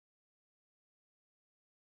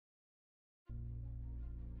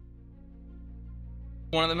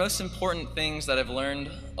One of the most important things that I've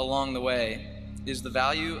learned along the way is the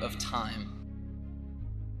value of time.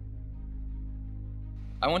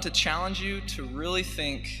 I want to challenge you to really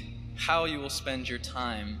think how you will spend your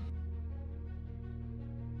time.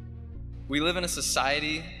 We live in a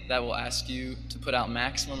society that will ask you to put out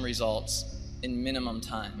maximum results in minimum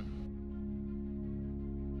time.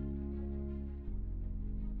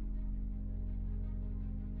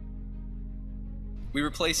 We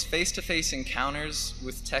replace face-to-face encounters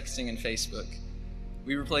with texting and Facebook.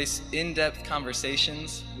 We replace in-depth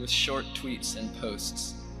conversations with short tweets and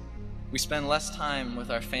posts. We spend less time with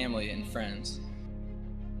our family and friends.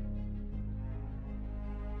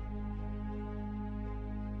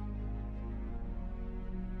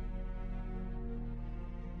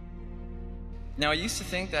 Now, I used to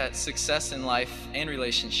think that success in life and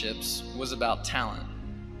relationships was about talent,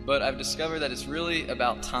 but I've discovered that it's really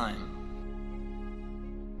about time.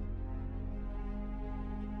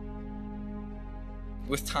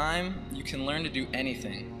 With time, you can learn to do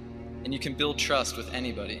anything, and you can build trust with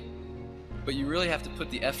anybody. But you really have to put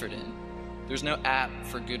the effort in. There's no app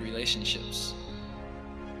for good relationships.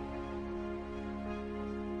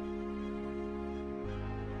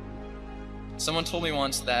 Someone told me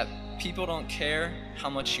once that people don't care how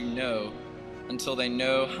much you know until they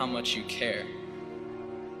know how much you care.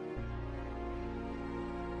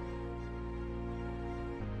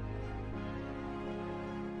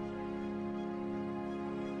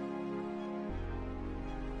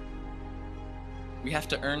 We have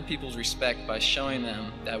to earn people's respect by showing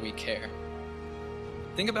them that we care.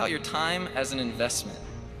 Think about your time as an investment.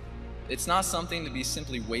 It's not something to be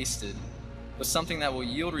simply wasted, but something that will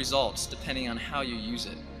yield results depending on how you use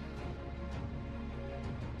it.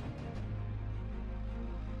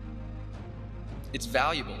 It's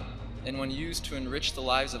valuable, and when used to enrich the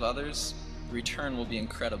lives of others, the return will be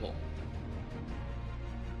incredible.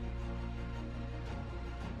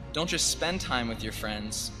 Don't just spend time with your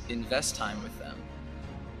friends, invest time with them.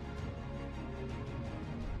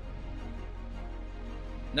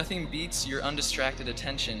 Nothing beats your undistracted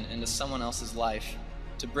attention into someone else's life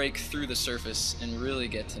to break through the surface and really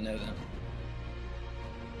get to know them.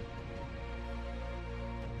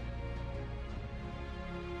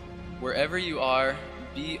 Wherever you are,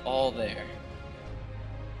 be all there.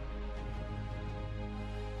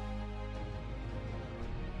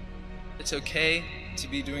 It's okay to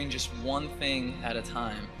be doing just one thing at a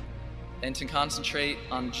time and to concentrate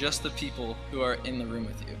on just the people who are in the room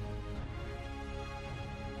with you.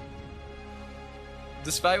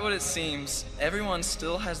 Despite what it seems, everyone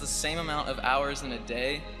still has the same amount of hours in a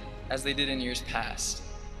day as they did in years past.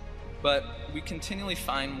 But we continually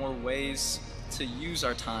find more ways to use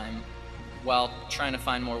our time while trying to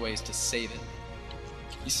find more ways to save it.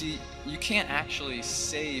 You see, you can't actually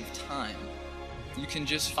save time. You can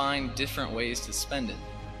just find different ways to spend it.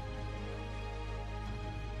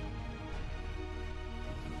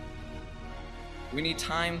 We need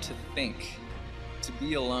time to think, to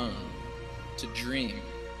be alone, to dream.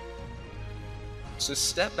 So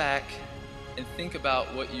step back and think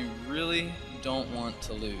about what you really don't want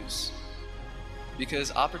to lose.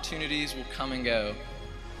 Because opportunities will come and go,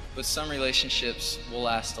 but some relationships will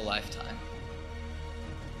last a lifetime.